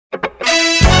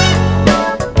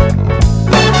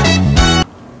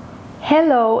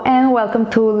Hello and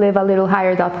welcome to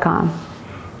livealittlehigher.com.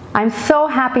 I'm so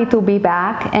happy to be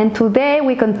back, and today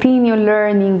we continue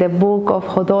learning the book of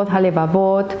Hodot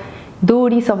HaLevavot,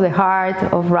 Duties of the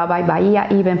Heart of Rabbi Bahia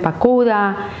Ibn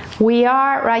Pakuda. We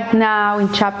are right now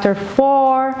in chapter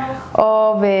 4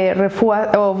 of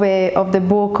the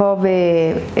book of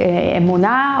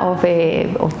Emunah, of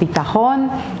Bitachon,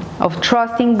 of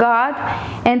trusting God.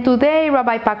 And today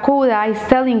Rabbi Pakuda is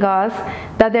telling us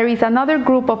that there is another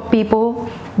group of people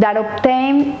that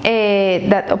obtain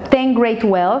great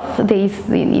wealth. If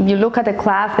you look at the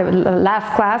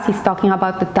last class, he's talking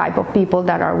about the type of people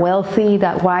that are wealthy,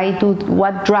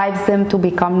 what drives them to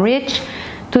become rich.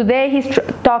 Today he's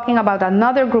talking about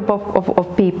another group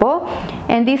of people,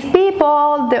 and these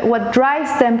people, what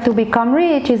drives them to become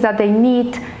rich is that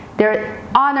they're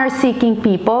honor-seeking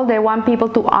people. They want people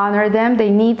to honor them.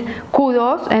 They need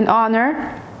kudos and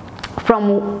honor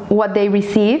from what they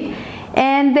receive,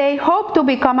 and they hope to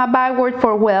become a byword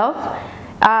for wealth.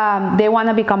 They want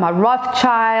to become a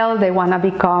Rothschild. They want to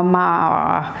become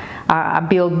a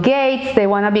Bill Gates. They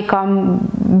want to become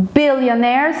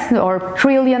billionaires or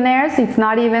trillionaires. It's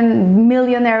not even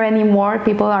millionaire anymore.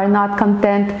 People are not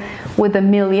content with the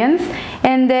millions,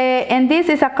 and this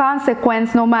is a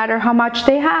consequence. No matter how much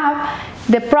they have,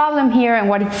 the problem here, and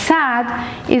what is sad,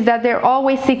 is that they're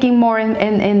always seeking more,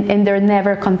 and they're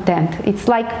never content. It's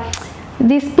like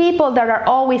these people that are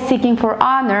always seeking for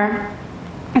honor.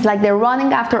 It's like they're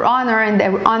running after honor, and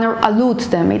the honor eludes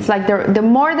them. It's like the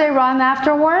more they run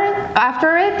after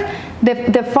it,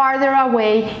 the farther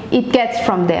away it gets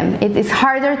from them. It is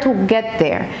harder to get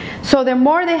there. So the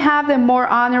more they have, the more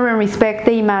honor and respect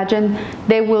they imagine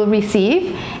they will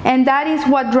receive. And that is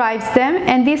what drives them.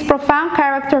 And this profound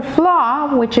character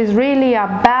flaw, which is really a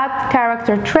bad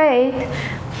character trait,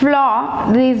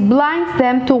 this blinds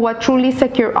them to what truly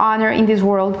secure honor in this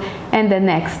world and the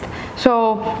next.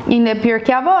 So in the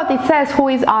Pirkei Avot it says, who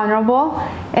is honorable?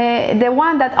 The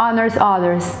one that honors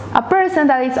others. A person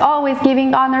that is always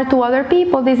giving honor to other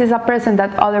people, this is a person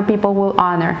that other people will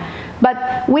honor.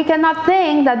 But we cannot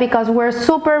think that because we're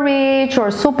super rich or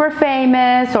super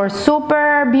famous or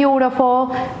super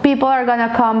beautiful, people are gonna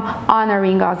come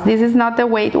honoring us. This is not the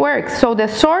way it works. So the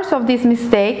source of this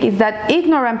mistake is that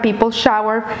ignorant people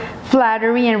shower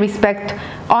flattery and respect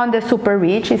on the super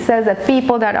rich. It says that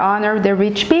people that honor the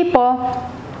rich people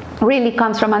really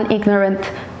comes from an ignorant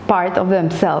part of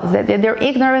themselves. That they're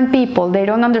ignorant people. They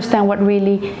don't understand what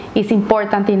really is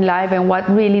important in life and what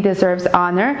really deserves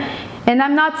honor. And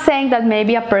I'm not saying that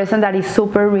maybe a person that is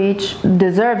super rich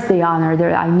deserves the honor.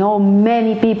 I know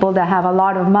many people that have a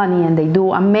lot of money, and they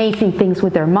do amazing things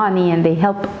with their money, and they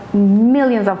help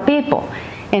millions of people,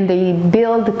 and they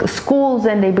build schools,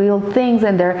 and they build things,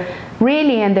 and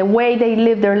and the way they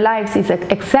live their lives is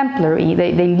exemplary.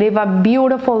 They live a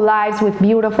beautiful lives with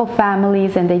beautiful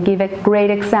families, and they give a great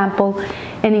example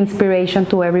and inspiration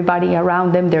to everybody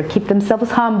around them. They keep themselves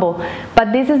humble.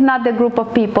 But this is not the group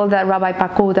of people that Rabbi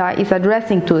Pakuda is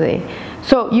addressing today.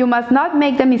 So you must not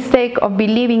make the mistake of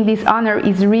believing this honor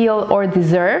is real or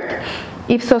deserved.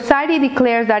 If society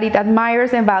declares that it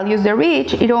admires and values the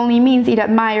rich, it only means it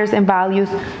admires and values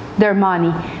their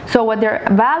money. So what the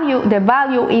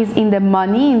value is in the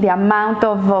money, in the amount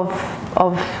of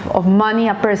money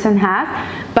a person has,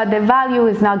 but the value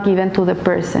is not given to the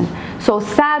person. So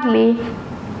sadly,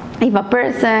 if a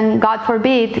person, God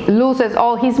forbid, loses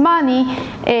all his money,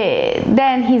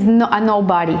 then he's a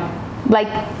nobody. Like,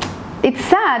 it's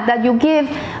sad that you give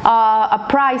a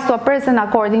prize to a person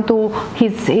according to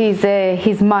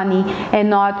his money and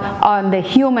not on the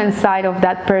human side of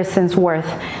that person's worth.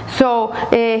 So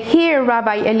here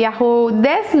Rabbi Eliyahu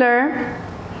Dessler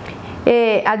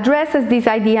addresses this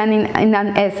idea in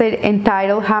an essay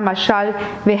entitled Hamashal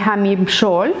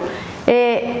Vehamimshol,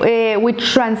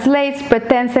 which translates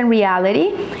pretense and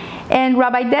reality. And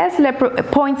Rabbi Dessler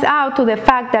points out to the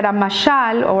fact that a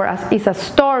mashal, is a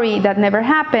story that never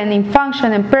happened, in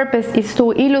function and purpose is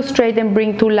to illustrate and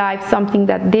bring to life something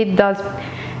that does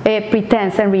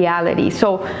pretense and reality.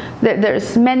 So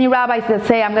there's many rabbis that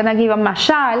say, I'm going to give a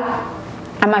mashal.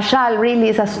 A mashal really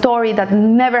is a story that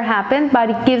never happened, but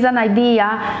it gives an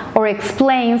idea or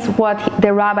explains what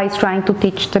the rabbi is trying to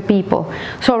teach the people.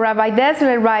 So Rabbi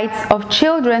Dessler writes of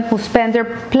children who spend their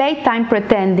playtime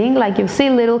pretending, like you see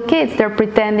little kids, they're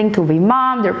pretending to be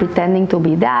mom, they're pretending to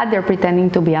be dad, they're pretending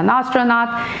to be an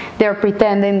astronaut, they're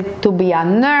pretending to be a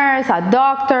nurse, a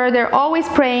doctor, they're always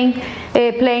playing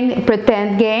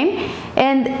pretend game.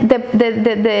 And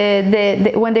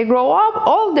when they grow up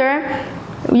older,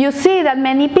 you see that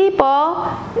many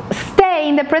people stay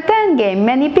in the pretend game.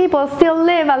 Many people still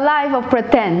live a life of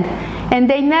pretend, and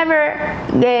they never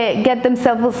get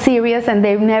themselves serious, and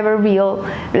they never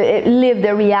live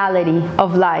the reality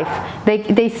of life.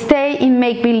 They stay in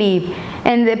make-believe.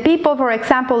 And the people, for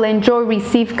example, enjoy,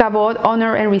 receive kavod,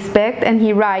 honor, and respect. And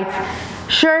he writes,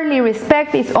 surely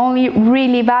respect is only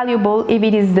really valuable if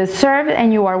it is deserved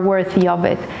and you are worthy of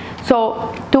it.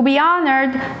 So to be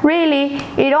honored, really,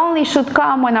 it only should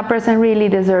come when a person really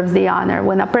deserves the honor,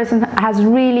 when a person has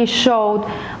really showed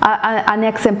an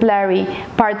exemplary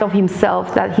part of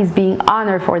himself, that he's being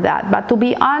honored for that. But to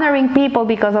be honoring people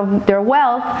because of their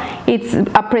wealth, it's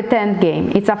a pretend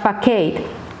game. It's a facade.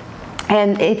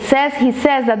 And he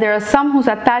says that there are some whose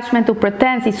attachment to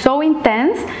pretense is so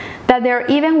intense that they're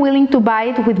even willing to buy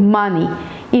it with money.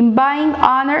 In buying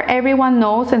honor, everyone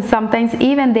knows, and sometimes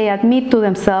even they admit to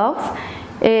themselves,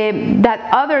 that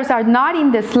others are not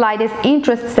in the slightest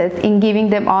interested in giving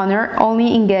them honor,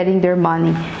 only in getting their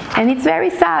money. And it's very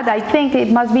sad. I think it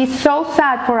must be so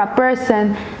sad for a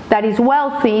person that is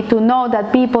wealthy to know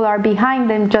that people are behind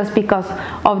them just because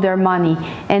of their money,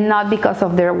 and not because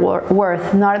of their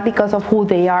worth, not because of who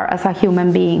they are as a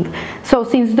human being. So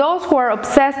since those who are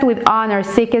obsessed with honor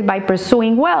seek it by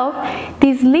pursuing wealth,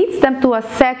 this leads them to a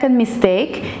second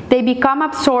mistake. They become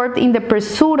absorbed in the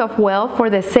pursuit of wealth for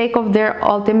the sake of their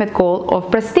ultimate goal of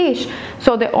prestige.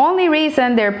 So the only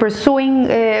reason they're pursuing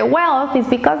wealth is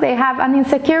because they have an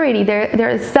insecurity.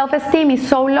 Their self-esteem is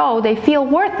so low, they feel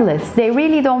worthless. They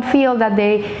really don't feel that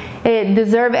they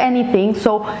deserve anything.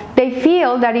 So they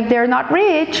feel that if they're not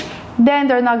rich, then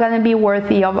they're not going to be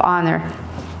worthy of honor.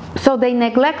 So they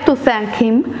neglect to thank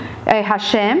him,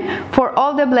 Hashem, for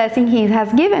all the blessing he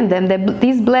has given them.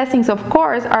 These blessings, of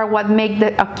course, are what make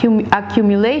the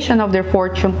accumulation of their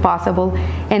fortune possible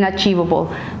and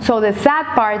achievable. So the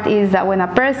sad part is that when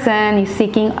a person is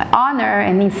seeking honor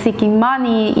and is seeking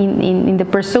money in the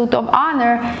pursuit of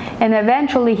honor, and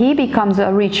eventually he becomes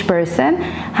a rich person,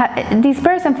 this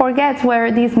person forgets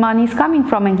where this money is coming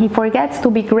from, and he forgets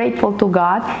to be grateful to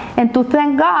God and to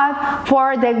thank God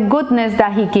for the goodness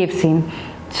that he gives him.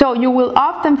 So you will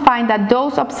often find that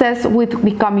those obsessed with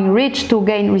becoming rich to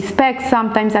gain respect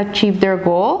sometimes achieve their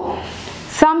goal.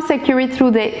 Some secure it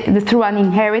through an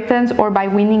inheritance or by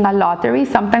winning a lottery.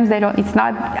 Sometimes they don't, it's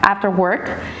not after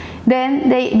work. Then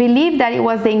they believe that it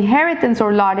was the inheritance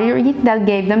or lottery that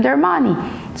gave them their money.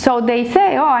 So they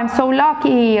say, oh, I'm so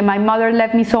lucky, my mother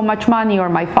left me so much money, or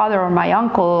my father or my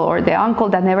uncle, or the uncle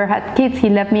that never had kids, he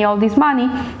left me all this money.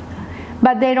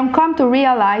 But they don't come to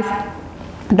realize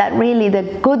that really the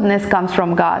goodness comes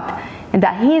from God, and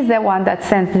that He's the one that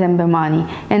sends them the money.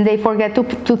 And they forget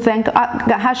to thank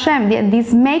Hashem.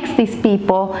 This makes these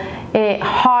people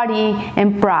haughty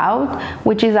and proud,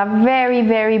 which is a very,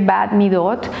 very bad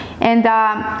midot. And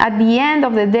at the end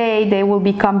of the day, they will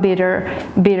become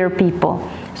bitter people.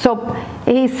 So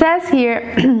he says here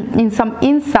in some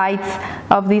insights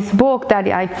of this book that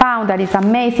I found that is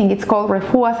amazing. It's called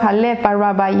Refuas Halev by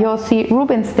Rabbi Yossi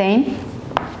Rubinstein.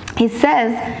 He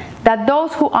says that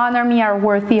those who honor me are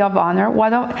worthy of honor.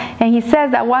 And he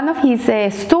says that one of his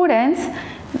students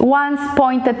once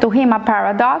pointed to him a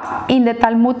paradox in the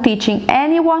Talmud teaching.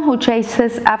 Anyone who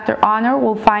chases after honor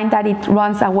will find that it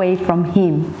runs away from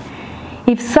him.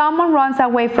 If someone runs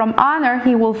away from honor,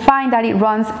 he will find that it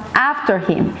runs after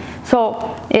him.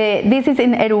 So this is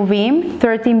in Eruvim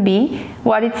 13b.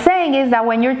 What it's saying is that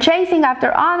when you're chasing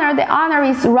after honor, the honor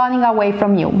is running away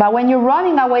from you. But when you're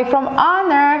running away from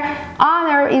honor,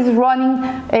 honor is running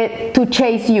to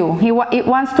chase you. It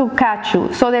wants to catch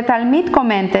you. So the Talmud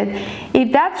commented,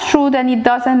 if that's true, then it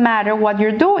doesn't matter what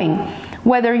you're doing.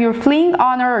 Whether you're fleeing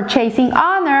honor or chasing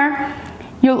honor,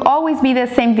 you'll always be the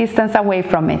same distance away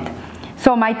from it.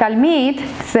 So my Talmud,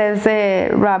 says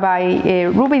Rabbi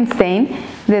Rubinstein,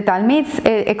 the Talmud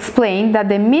explained that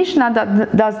the Mishnah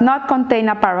does not contain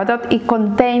a paradox, it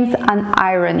contains an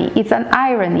irony. It's an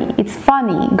irony. It's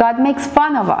funny. God makes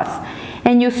fun of us.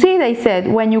 And you see, they said,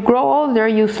 when you grow older,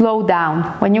 you slow down.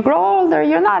 When you grow older,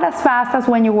 you're not as fast as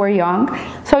when you were young.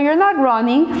 So you're not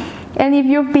running. And if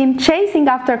you've been chasing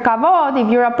after kavod,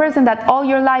 if you're a person that all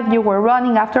your life you were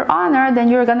running after honor, then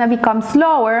you're going to become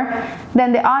slower.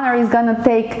 Then the honor is going to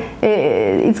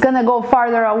it's going to go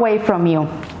farther away from you.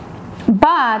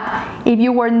 But if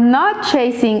you were not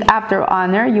chasing after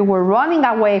honor, you were running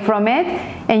away from it,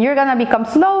 and you're going to become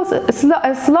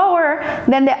slower,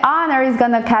 then the honor is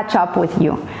going to catch up with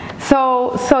you.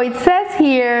 So it says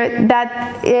here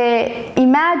that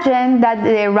imagine that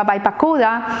Rabbi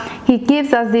Pakuda, he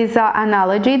gives us this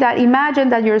analogy that imagine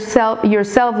that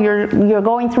you're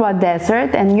going through a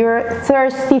desert and you're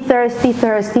thirsty,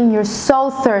 and you're so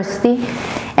thirsty,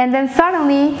 and then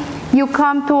suddenly you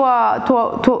come to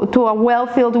a well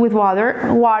filled with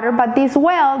water, but this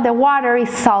well, the water is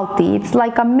salty. It's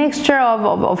like a mixture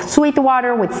of sweet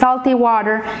water with salty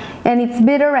water, and it's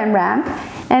bitter and rank.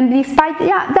 And despite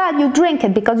that, you drink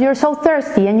it because you're so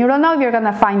thirsty and you don't know if you're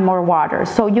gonna find more water.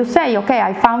 So you say, okay,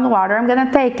 I found water, I'm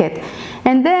gonna take it.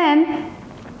 And then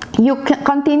you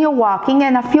continue walking,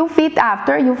 and a few feet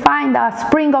after, you find a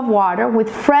spring of water with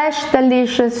fresh,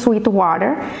 delicious, sweet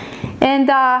water.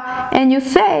 And you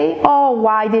say, oh,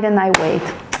 why didn't I wait?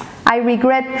 I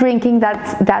regret drinking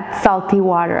that salty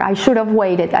water. I should have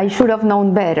waited. I should have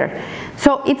known better.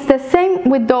 So it's the same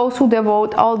with those who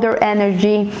devote all their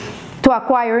energy to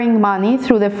acquiring money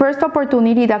through the first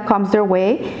opportunity that comes their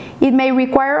way. It may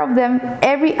require of them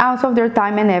every ounce of their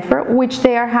time and effort, which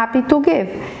they are happy to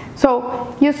give.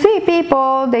 So you see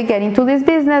people, they get into this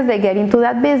business, they get into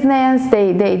that business,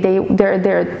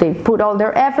 they put all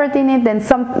their effort in it, then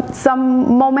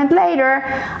some moment later,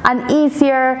 an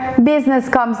easier business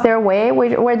comes their way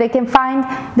where they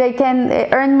can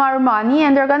earn more money,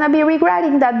 and they're gonna be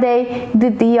regretting that they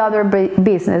did the other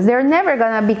business. They're never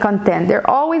gonna be content. They're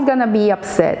always gonna be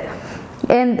upset.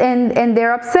 And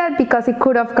they're upset because it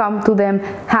could have come to them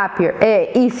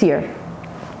easier.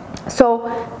 So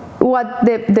what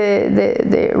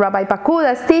the Rabbi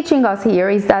Pakuda is teaching us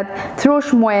here is that through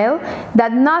Shmuel,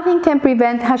 that nothing can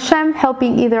prevent Hashem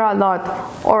helping either a lot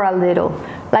or a little.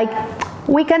 Like,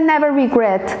 we can never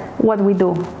regret what we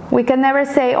do. We can never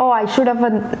say, oh, I shouldn't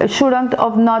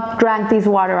have not drank this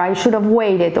water, I should have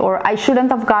waited, or I shouldn't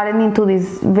have gotten into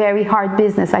this very hard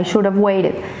business, I should have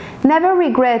waited. Never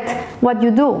regret what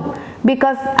you do,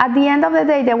 because at the end of the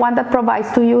day, the one that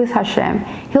provides to you is Hashem.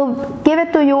 He'll give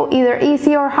it to you either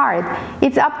easy or hard.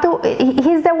 It's up to,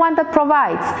 He's the one that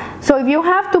provides. So if you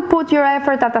have to put your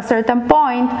effort at a certain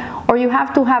point, or you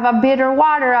have to have a bitter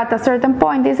water at a certain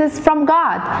point, this is from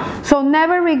God. So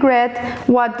never regret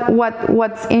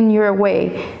what's in your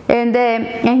way. And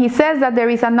he says that there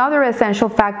is another essential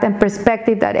fact and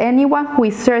perspective, that anyone who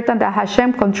is certain that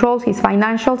Hashem controls his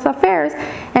financial affairs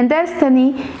and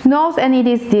destiny knows, and it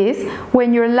is this: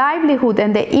 when your livelihood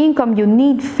and the income you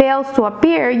need fails to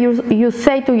appear, you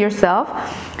say to yourself,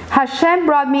 Hashem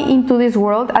brought me into this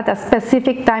world at a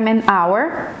specific time and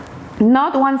hour,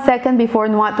 not 1 second before,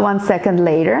 not 1 second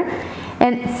later.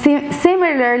 And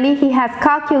similarly, He has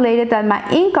calculated that my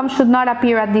income should not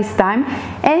appear at this time,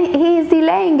 and He is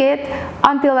delaying it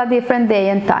until a different day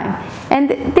and time. And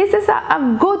this is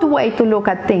a good way to look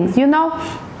at things. You know,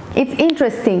 it's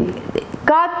interesting.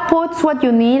 God puts what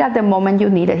you need at the moment you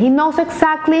need it. He knows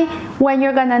exactly when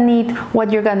you're gonna need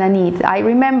what you're gonna need. I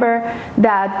remember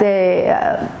that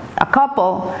a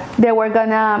couple, they were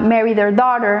gonna marry their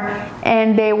daughter,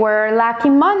 and they were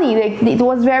lacking money. It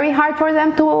was very hard for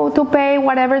them to pay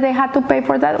whatever they had to pay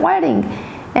for that wedding.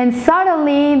 And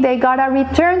suddenly they got a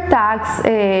return tax,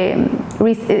 a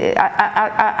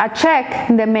check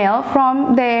in the mail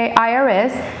from the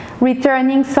IRS,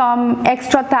 returning some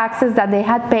extra taxes that they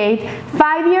had paid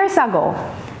 5 years ago.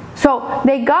 So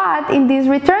they got in this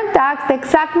return tax the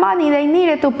exact money they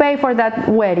needed to pay for that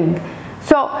wedding.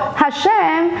 So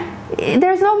Hashem,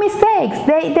 there's no mistakes.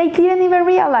 They didn't even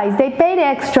realize. They paid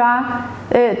extra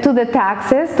to the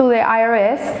taxes, to the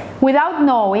IRS, without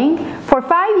knowing. For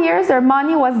 5 years their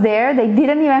money was there. They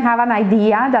didn't even have an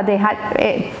idea that they had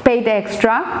paid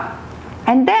extra.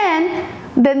 And then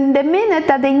the minute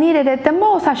that they needed it the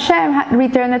most, Hashem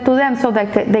returned it to them so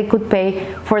that they could pay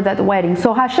for that wedding.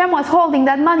 So Hashem was holding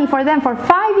that money for them for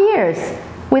 5 years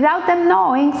without them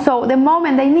knowing. So the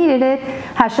moment they needed it,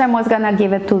 Hashem was gonna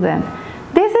give it to them.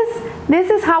 This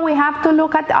is how we have to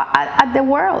look at the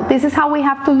world. This is how we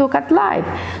have to look at life.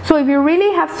 So if you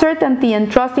really have certainty and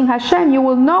trust in Hashem, you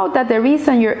will know that the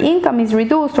reason your income is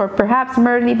reduced or perhaps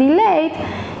merely delayed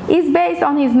is based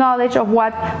on His knowledge of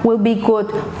what will be good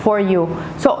for you.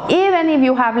 So even if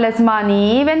you have less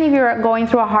money, even if you're going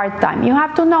through a hard time, you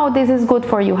have to know this is good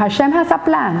for you. Hashem has a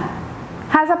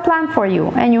plan for you,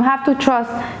 and you have to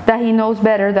trust that He knows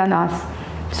better than us.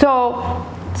 So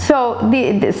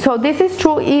this is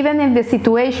true even if the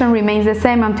situation remains the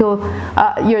same until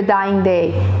your dying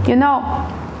day. You know,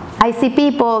 I see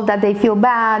people that they feel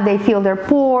bad, they feel they're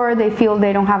poor, they feel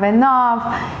they don't have enough,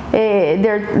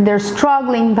 they're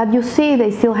struggling, but you see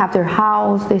they still have their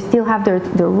house, they still have their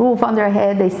roof on their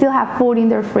head, they still have food in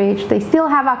their fridge, they still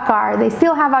have a car, they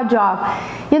still have a job.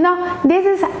 You know, this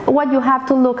is what you have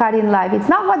to look at in life. It's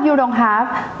not what you don't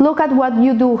have, look at what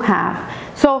you do have.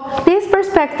 So this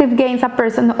perspective gains a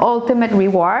person ultimate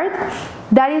reward.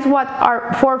 That is what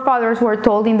our forefathers were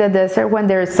told in the desert when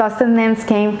their sustenance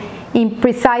came in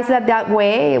precisely that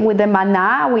way with the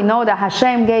manna. We know that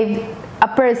Hashem gave a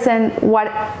person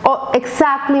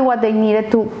exactly what they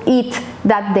needed to eat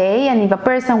that day, and if a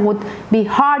person would be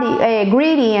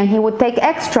greedy, and he would take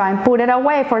extra and put it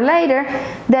away for later,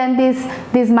 then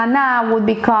this manna would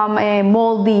become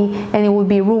moldy and it would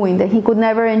be ruined, and he could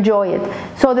never enjoy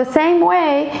it. So the same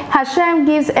way, Hashem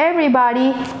gives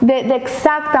everybody the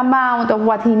exact amount of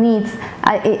what he needs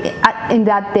in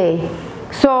that day.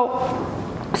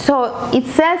 So it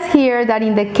says here that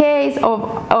in the case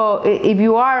of if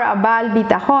you are a Baal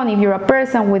Bitachon, if you're a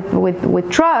person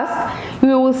with trust,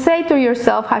 you will say to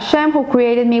yourself, Hashem, who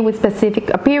created me with specific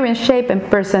appearance, shape, and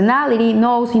personality,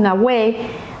 knows in a way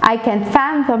I can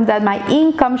fathom that my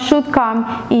income should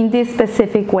come in this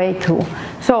specific way too.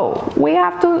 So we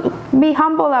have to be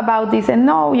humble about this and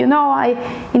know, you know,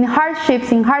 in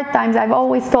hardships, in hard times, I've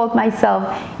always told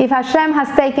myself, if Hashem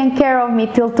has taken care of me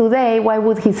till today, why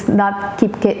would He not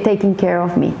keep taking care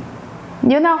of me?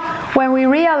 You know, when we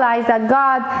realize that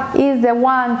God is the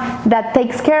one that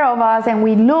takes care of us, and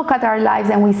we look at our lives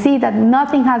and we see that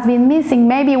nothing has been missing,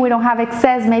 maybe we don't have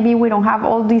excess, maybe we don't have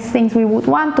all these things we would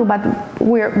want to, but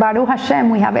we're Baruch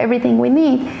Hashem, we have everything we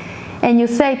need. And you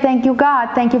say, thank you,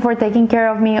 God, thank you for taking care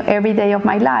of me every day of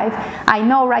my life. I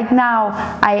know right now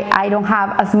I don't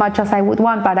have as much as I would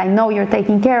want, but I know you're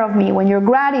taking care of me. When your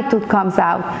gratitude comes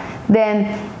out,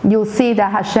 then you'll see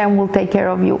that Hashem will take care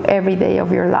of you every day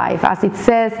of your life. As it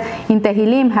says in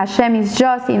Tehillim, Hashem is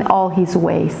just in all His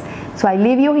ways. So I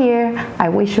leave you here. I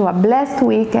wish you a blessed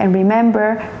week, and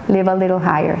remember, live a little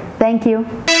higher. Thank you.